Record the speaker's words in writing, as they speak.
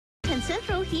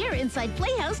Central here inside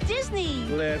Playhouse Disney.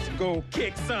 Let's go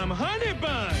kick some honey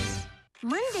buns!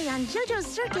 Monday on JoJo's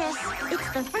Circus.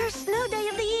 It's the first snow day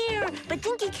of the year, but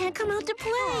Dinky can't come out to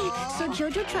play. So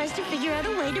JoJo tries to figure out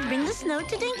a way to bring the snow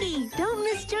to Dinky. Don't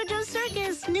miss JoJo's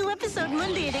Circus. New episode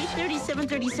Monday at 8:30,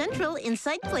 7:30 Central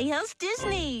inside Playhouse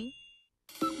Disney.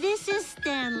 This is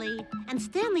Stanley, and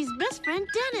Stanley's best friend,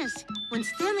 Dennis. When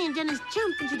Stanley and Dennis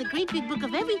jump into the great big book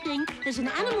of everything, there's an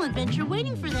animal adventure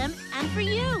waiting for them and for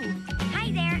you.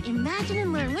 Hi there. Imagine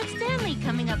and learn with Stanley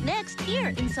coming up next here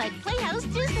inside Playhouse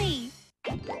Disney.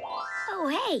 Oh,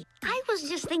 hey, I was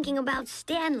just thinking about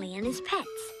Stanley and his pets.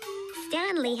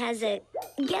 Stanley has a...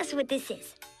 guess what this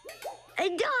is? A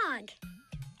dog.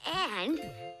 And,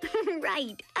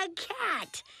 right, a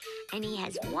cat. And he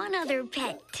has one other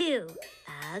pet, too.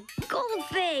 A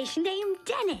goldfish named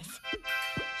Dennis.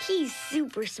 He's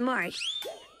super smart.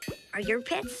 Are your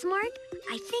pets smart?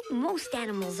 I think most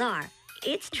animals are.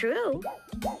 It's true.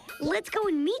 Let's go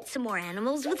and meet some more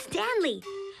animals with Stanley.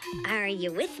 Are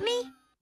you with me?